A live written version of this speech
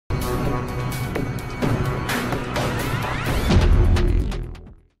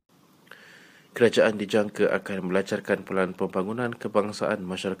Kerajaan dijangka akan melancarkan Pelan Pembangunan Kebangsaan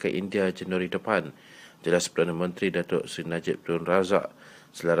Masyarakat India Januari depan. Jelas Perdana Menteri Datuk Seri Najib dan Razakm.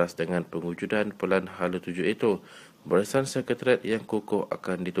 Selaras dengan Pengwujudan Pelan Hala Tuju itu, Barisan Sekretariat yang kukuh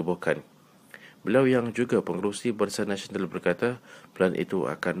akan ditubuhkan. Beliau yang juga Pengerusi Barisan Nasional berkata, pelan itu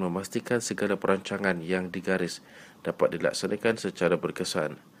akan memastikan segala perancangan yang digaris dapat dilaksanakan secara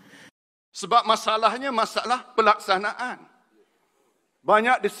berkesan. Sebab masalahnya masalah pelaksanaan.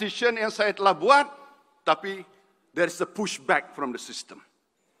 Banyak decision yang saya telah buat, tapi there is a pushback from the system.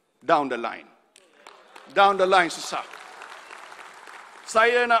 Down the line. Down the line susah.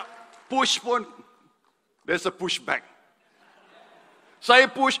 Saya nak push pun, there's a pushback. Saya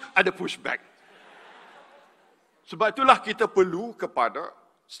push, ada pushback. Sebab itulah kita perlu kepada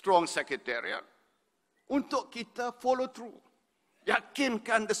strong secretariat untuk kita follow through.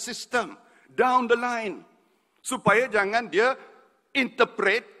 Yakinkan the system down the line. Supaya jangan dia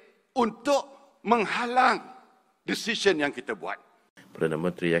interpret untuk menghalang decision yang kita buat. Perdana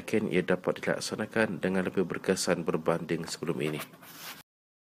Menteri yakin ia dapat dilaksanakan dengan lebih berkesan berbanding sebelum ini.